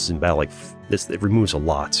removes, once it's in battle, like this, it removes a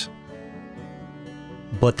lot.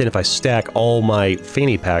 But then if I stack all my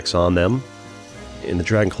fanny packs on them in the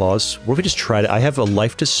Dragon Claws, what if we just tried it? I have a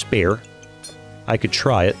life to spare. I could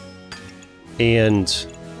try it. And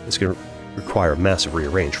it's going to require a massive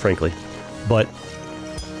rearrange, frankly. But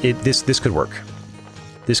this could work.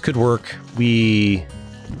 This could work. We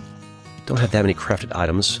don't have that many crafted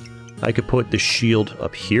items. I could put the shield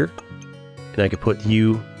up here. And I could put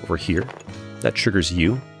you over here. That triggers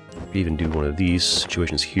you. We even do one of these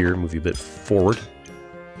situations here. Move you a bit forward.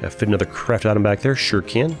 Fit another crafted item back there? Sure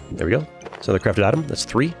can. There we go. It's another crafted item. That's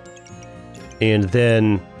 3. And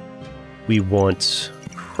then we want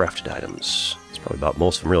crafted items. That's probably about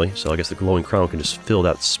most of them, really. So I guess the glowing crown can just fill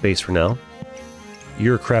that space for now.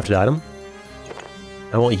 You're a crafted item.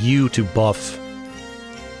 I want you to buff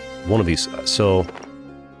one of these. So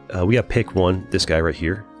we gotta pick one. This guy right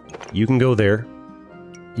here. You can go there.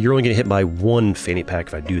 You're only gonna hit by 1 fanny pack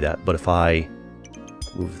if I do that. But if I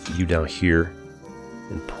move you down here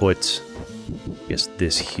and put, I guess,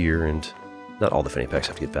 this here, and not all the fanny packs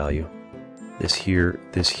have to get value. This here,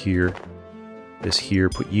 this here, this here.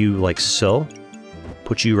 Put you like so.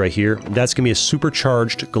 Put you right here. That's gonna be a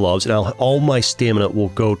supercharged gloves, and all my stamina will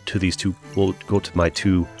go to these 2. Will go to my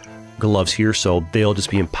 2 gloves here. So they'll just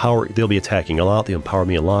be empowered. They'll be attacking a lot. They empower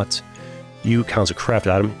me a lot. You counts a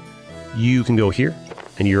crafted item. You can go here,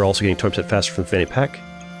 and you're also getting 20% faster from the fanny pack.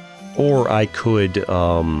 Or I could keep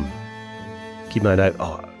in mind,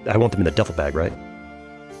 I want them in the duffel bag, right?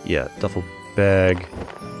 Yeah, duffel bag.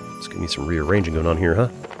 It's gonna need some rearranging going on here, huh?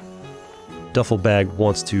 Duffel bag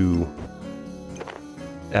wants to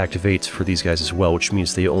activate for these guys as well, which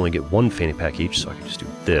means they only get 1 fanny pack each, so I can just do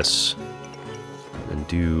this. And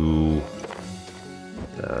do...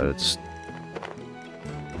 it's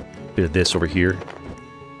a bit of this over here.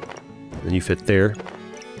 Then you fit there.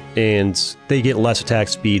 And they get less attack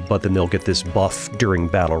speed, but then they'll get this buff during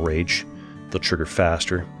battle rage. They'll trigger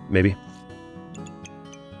faster, maybe.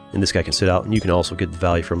 And this guy can sit out, and you can also get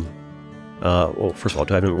value from... well, first of all,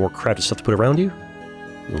 do I have any more crafted stuff to put around you?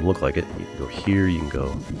 It doesn't look like it. You can go here, you can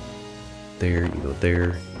go there, you can go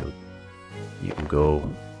there, you can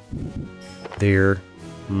go There.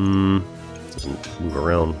 Doesn't move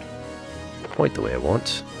around quite the way I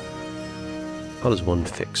want. How does one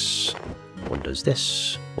fix? One does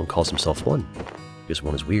this. One calls himself one. Because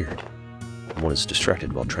one is weird. One is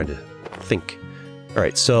distracted while trying to think.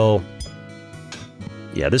 Alright, so...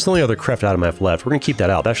 yeah, this is the only other craft item I have left. We're going to keep that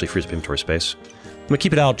out. That actually frees up inventory space. I'm going to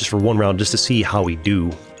keep it out just for one round, just to see how we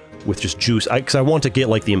do with just juice. Because I want to get,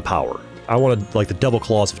 like, the Empower. I wanted, like, the double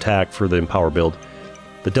claws of attack for the Empower build.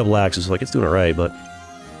 The double axe is, like, it's doing alright, but...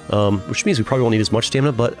 which means we probably won't need as much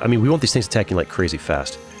stamina, but, I mean, we want these things attacking, like, crazy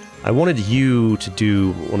fast. I wanted you to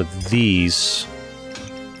do one of these...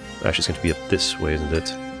 actually, it's going to be up this way, isn't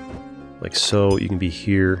it? Like so, you can be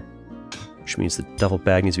here, which means the duffel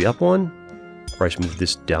bag needs to be up one. Or I should move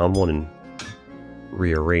this down one and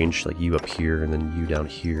rearrange, like you up here, and then you down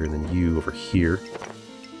here, and then you over here.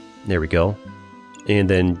 There we go. And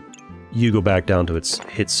then you go back down to its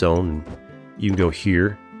hit zone, and you can go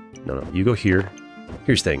here. No, you go here.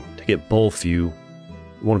 Here's the thing, to get both of you,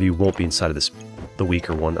 one of you won't be inside of this, the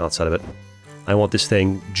weaker one outside of it. I want this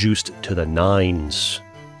thing juiced to the 9s.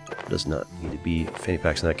 Does not need to be fanny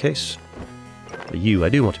packs in that case. But you, I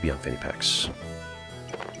do want to be on fanny packs.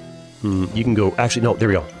 You can go... actually, no, there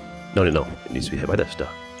we go. No. It needs to be hit by this, duh.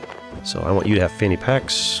 So I want you to have fanny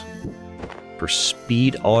packs. For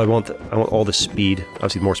speed, I want all the speed.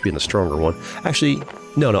 Obviously, the more speed than the stronger one. Actually,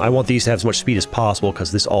 no, I want these to have as much speed as possible,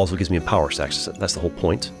 because this also gives me power stacks. That's the whole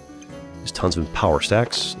point. There's tons of power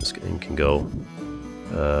stacks. This thing can go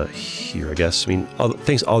here, I guess. I mean,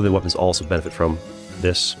 things other than weapons also benefit from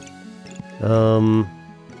this. You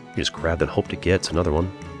just grab that, hope to get another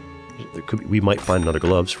one. There could be, we might find another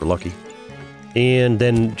gloves for lucky. And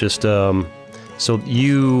then just, so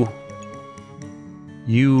you...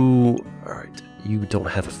 alright, you don't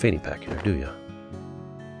have a fanny pack here, do you?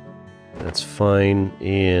 That's fine,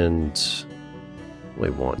 and... what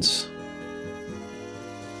do I want?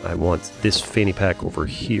 I want this fanny pack over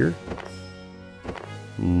here.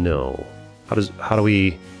 No. How do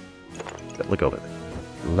we... let go of it.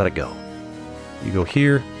 Let it go. You go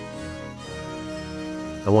here.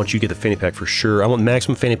 I want you to get the fanny pack for sure. I want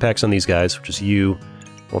maximum fanny packs on these guys, which is you.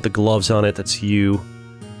 I want the gloves on it, that's you.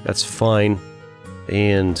 That's fine.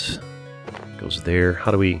 And goes there.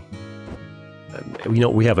 How do we... we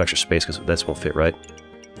know we have extra space because this won't fit, right?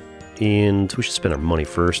 And we should spend our money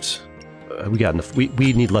first. We got enough. We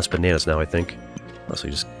need less bananas now, I think. Also,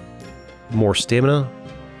 just more stamina.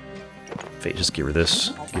 Fate, just get rid of this.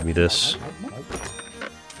 Give me this.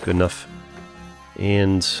 Good enough.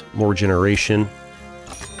 And more regeneration.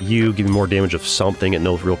 You give me more damage of something at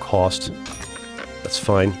no real cost. That's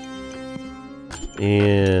fine.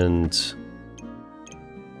 And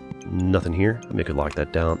nothing here. Maybe I could lock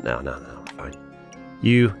that down. No, fine.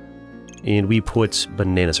 You, and we put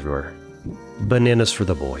bananas everywhere. Bananas for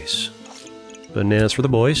the boys. Bananas for the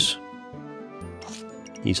boys.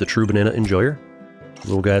 He's a true banana enjoyer.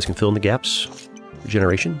 Little guys can fill in the gaps.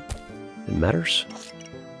 Regeneration. It matters.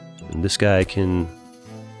 And this guy can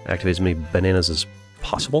activate as many bananas as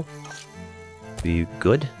possible. Be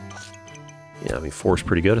good. Yeah, I mean, 4 is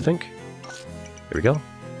pretty good, I think. There we go.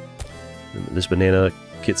 And this banana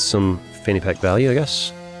gets some fanny pack value, I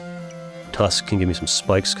guess. Tusk can give me some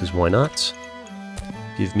spikes, because why not?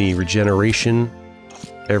 Give me regeneration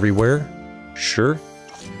everywhere. Sure.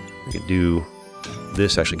 I could do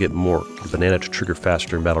this, actually get more banana to trigger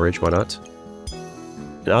faster in Battle Rage, why not?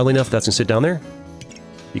 And oddly enough, that's going to sit down there.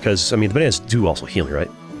 Because, I mean, the bananas do also heal me, right?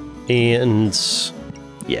 And...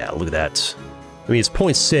 yeah, look at that. I mean, it's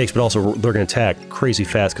 0.6, but also they're going to attack crazy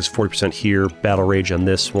fast because 40% here, Battle Rage on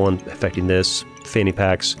this one, affecting this, fanny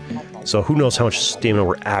packs. So who knows how much stamina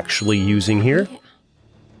we're actually using here.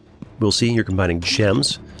 We'll see. You're combining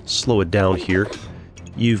gems. Slow it down here.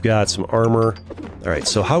 You've got some armor. Alright,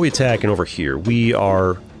 so how are we attacking over here? We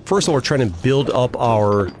are... first of all, we're trying to build up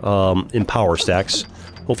our Empower stacks.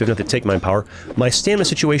 Hopefully I don't have to take my Empower. My stamina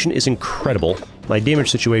situation is incredible. My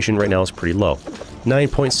damage situation right now is pretty low.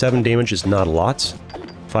 9.7 damage is not a lot.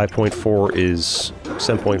 5.4 is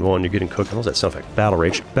 7.1. You're getting cooked. How does that sound like? Battle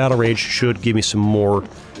Rage. Battle Rage should give me some more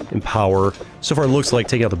Empower. So far it looks like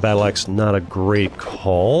taking out the Battle Axe, not a great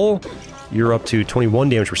call. You're up to 21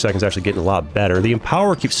 damage per second, is actually getting a lot better. The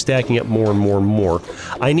Empower keeps stacking up more and more and more.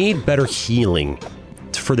 I need better healing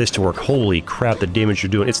for this to work. Holy crap, the damage you're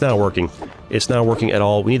doing. It's not working. It's not working at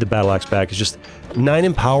all. We need the Battle Axe back. It's just 9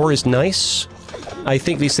 Empower is nice. I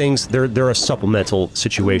think these things they're a supplemental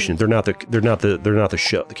situation. They're not the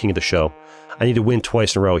show, the king of the show. I need to win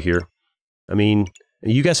twice in a row here. I mean,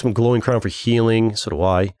 you got some glowing crown for healing, so do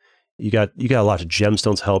I. You got a lot of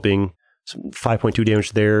gemstones helping. Some 5.2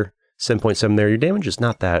 damage there. 7.7 there. Your damage is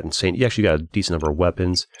not that insane. You actually got a decent number of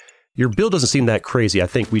weapons. Your build doesn't seem that crazy. I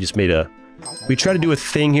think we just made a... We tried to do a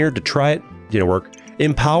thing here to try it. Didn't work.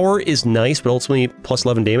 Empower is nice, but ultimately plus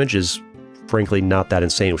 11 damage is frankly not that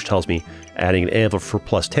insane, which tells me adding an anvil for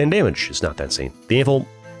plus 10 damage is not that insane. The anvil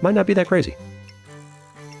might not be that crazy.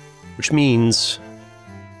 Which means...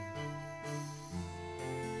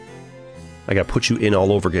 I gotta put you in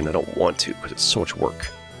all over again. I don't want to, because it's so much work.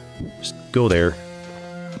 Just go there.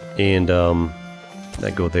 And,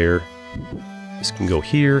 that go there. This can go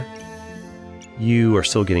here. You are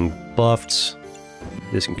still getting buffed.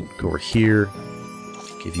 This can go over here.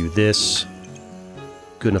 Give you this.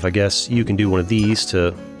 Good enough, I guess. You can do one of these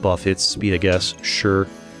to buff its speed, I guess. Sure.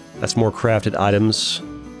 That's more crafted items.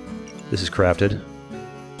 This is crafted.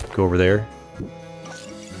 Go over there.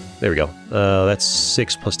 There we go. That's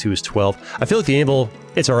 6 plus 2 is 12. I feel like the anvil,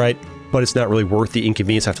 it's alright, but it's not really worth the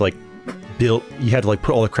inconvenience. I have to, like, build... You have to, like,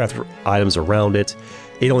 put all the crafted items around it.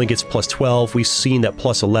 It only gets plus 12. We've seen that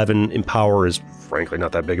plus 11 in power is, frankly,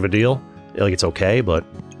 not that big of a deal. Like, it's okay, but...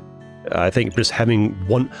 I think just having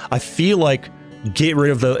one... I feel like get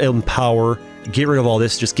rid of the empower, get rid of all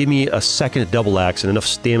this, just give me a second double axe and enough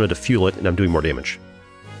stamina to fuel it, and I'm doing more damage.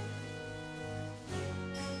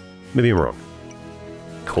 Maybe I'm wrong.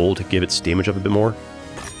 Coal to give its damage up a bit more.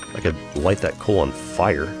 I could light that coal on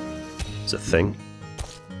fire. It's a thing.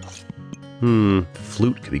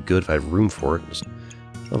 Flute could be good if I had room for it. There's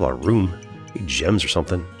not a lot of room. Maybe gems or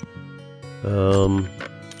something. I don't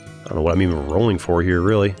know what I'm even rolling for here,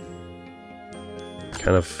 really.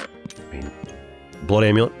 Kind of... I mean... Blood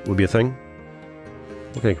amulet would be a thing.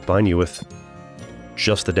 What can I combine you with?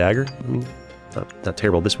 Just the dagger? I mean, not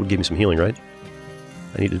terrible. This would give me some healing, right?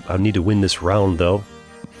 I need to win this round, though.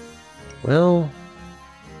 Well,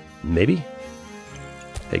 maybe.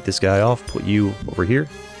 Take this guy off, put you over here.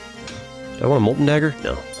 Do I want a molten dagger?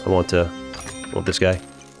 No, I want this guy.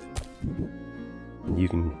 You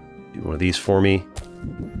can do one of these for me.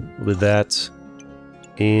 With that.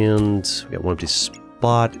 And we got one empty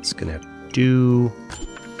spot. It's gonna have to do.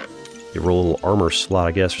 You roll a little armor slot,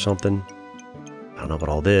 I guess, or something. I don't know about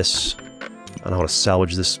all this. I don't know how to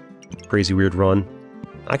salvage this crazy weird run.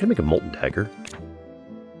 I can make a molten dagger.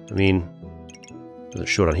 I mean, doesn't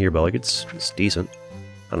show it on here, but like it's decent.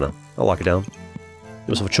 I don't know. I'll lock it down. Give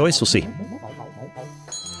myself a choice. We'll see.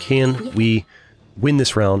 Can we win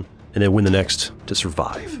this round and then win the next to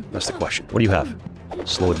survive? That's the question. What do you have?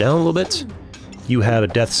 Slow it down a little bit. You have a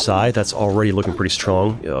death side. That's already looking pretty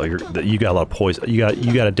strong. You got a lot of poison. You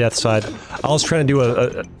got a death side. I was trying to do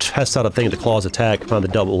a test out a thing at the claws attack, found the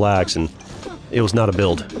double axe, and it was not a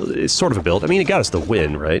build. It's sort of a build. I mean, it got us the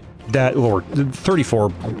win, right? That, or 34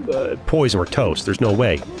 poison, we're toast. There's no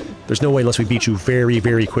way. There's no way unless we beat you very,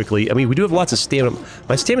 very quickly. I mean, we do have lots of stamina.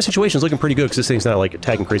 My stamina situation is looking pretty good because this thing's not, like,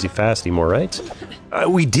 attacking crazy fast anymore, right?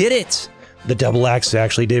 We did it! The double axe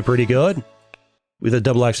actually did pretty good. The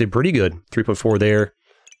double axe did pretty good. 3.4 there.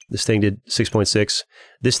 This thing did 6.6.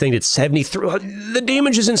 This thing did 73. The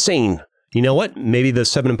damage is insane. You know what? Maybe the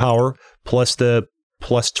 7 in power plus the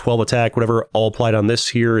plus 12 attack, whatever, all applied on this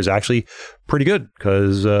here is actually pretty good,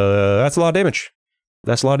 because that's a lot of damage.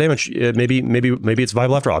 That's a lot of damage. Maybe it's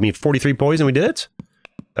viable after all. I mean, 43 poison, we did it?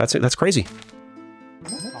 That's crazy.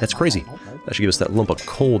 That's crazy. That should give us that lump of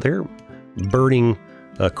coal there. Burning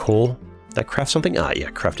coal. That craft something? Ah, yeah,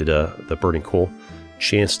 crafted the burning coal.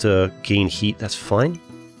 Chance to gain heat, that's fine.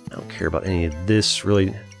 I don't care about any of this, really.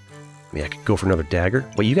 I mean, I could go for another dagger.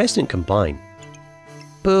 Wait, you guys didn't combine.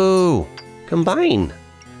 Boo! Combine!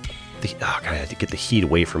 God, I had to get the heat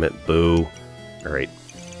away from it. Boo. Alright.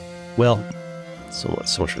 Well, so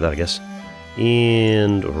much for that, I guess.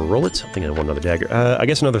 And roll it. I think I want another dagger. I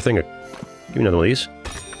guess another thing. Give me another one of these.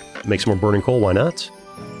 Make some more burning coal, why not?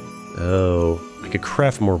 Oh, I could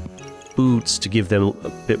craft more boots to give them a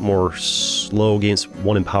bit more slow against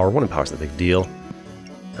 1 in power. 1 in power is not a big deal.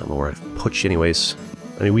 I don't know where I'd put you anyways.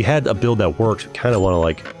 I mean, we had a build that worked. Kind of want to,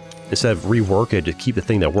 like, instead of rework it, to keep the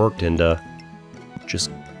thing that worked and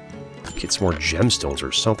just get some more gemstones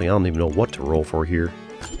or something. I don't even know what to roll for here.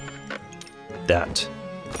 That.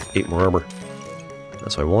 8 more armor.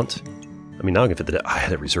 That's what I want. I mean, now I can fit the... I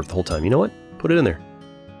had it reserved the whole time. You know what? Put it in there.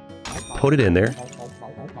 Put it in there.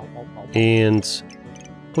 And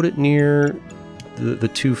put it near the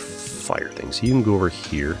 2 fire things. You can go over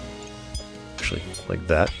here. Actually, like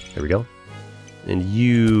that. There we go. And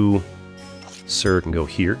you, sir, can go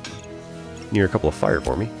here. Near a couple of fire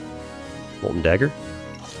for me. Molten dagger.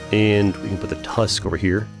 And we can put the tusk over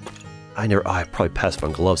here. I probably passed up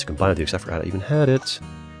on gloves to combine with you, because I forgot I even had it.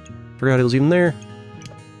 Forgot it was even there.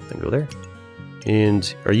 Then go there.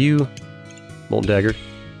 And are you... Molten dagger.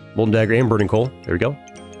 Molten dagger and burning coal. There we go.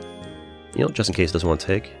 You know, just in case it doesn't want to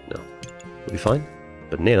take. No. We'll be fine.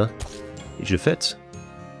 Banana. Need you to fit.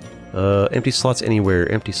 Empty slots anywhere.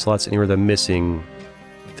 Empty slots anywhere that I'm missing.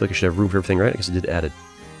 I feel like I should have room for everything, right? I guess I did add a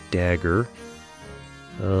dagger.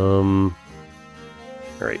 Alright,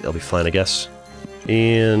 that'll be fine, I guess.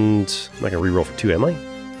 And I'm not gonna reroll for 2, am I?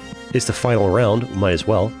 It's the final round. Might as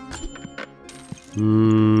well.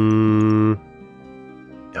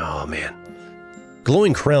 Oh, man.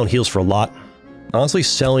 Glowing Crown heals for a lot. Honestly,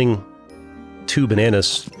 selling 2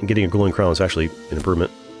 bananas and getting a Glowing Crown is actually an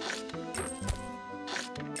improvement.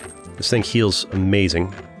 This thing heals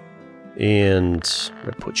amazing. And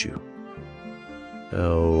where did I put you?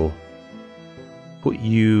 Oh. Put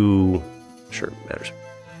you... Sure, matters.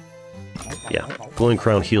 Yeah, Glowing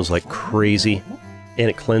Crown heals like crazy. And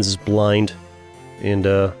it cleanses blind. And,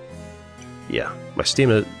 yeah. My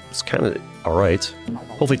stamina is kind of alright.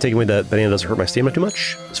 Hopefully taking away that banana doesn't hurt my stamina too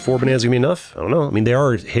much. Is 4 bananas gonna be enough? I don't know. I mean, they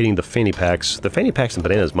are hitting the fanny packs. The fanny packs and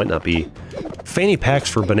bananas might not be... Fanny packs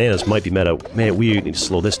for bananas might be meta. Man, we need to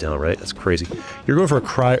slow this down, right? That's crazy. You're going for a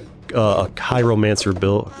Chiromancer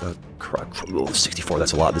build. 64,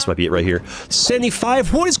 that's a lot. This might be it right here.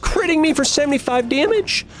 75? What is critting me for 75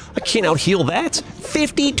 damage? I can't out-heal that.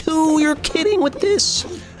 52? You're kidding with this?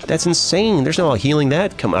 That's insane. There's no out-healing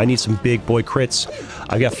that. Come on, I need some big boy crits.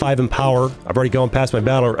 I've got 5 in power. I've already gone past my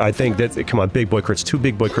battle. I think that... Come on, big boy crits. 2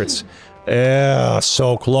 big boy crits. Yeah,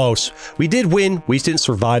 so close. We did win. We just didn't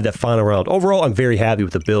survive that final round. Overall, I'm very happy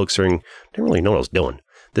with the build, considering I didn't really know what I was doing.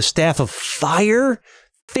 The Staff of Fire...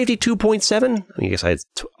 52.7? I guess I had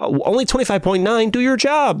only 25.9. Do your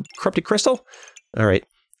job, Corrupted Crystal. All right.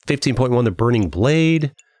 15.1, the Burning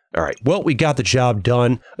Blade. All right. Well, we got the job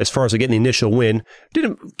done as far as getting the initial win.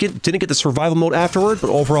 Didn't get the survival mode afterward, but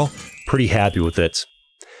overall, pretty happy with it.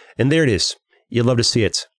 And there it is. You'd love to see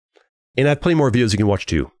it. And I have plenty more videos you can watch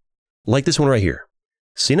too. Like this one right here.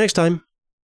 See you next time.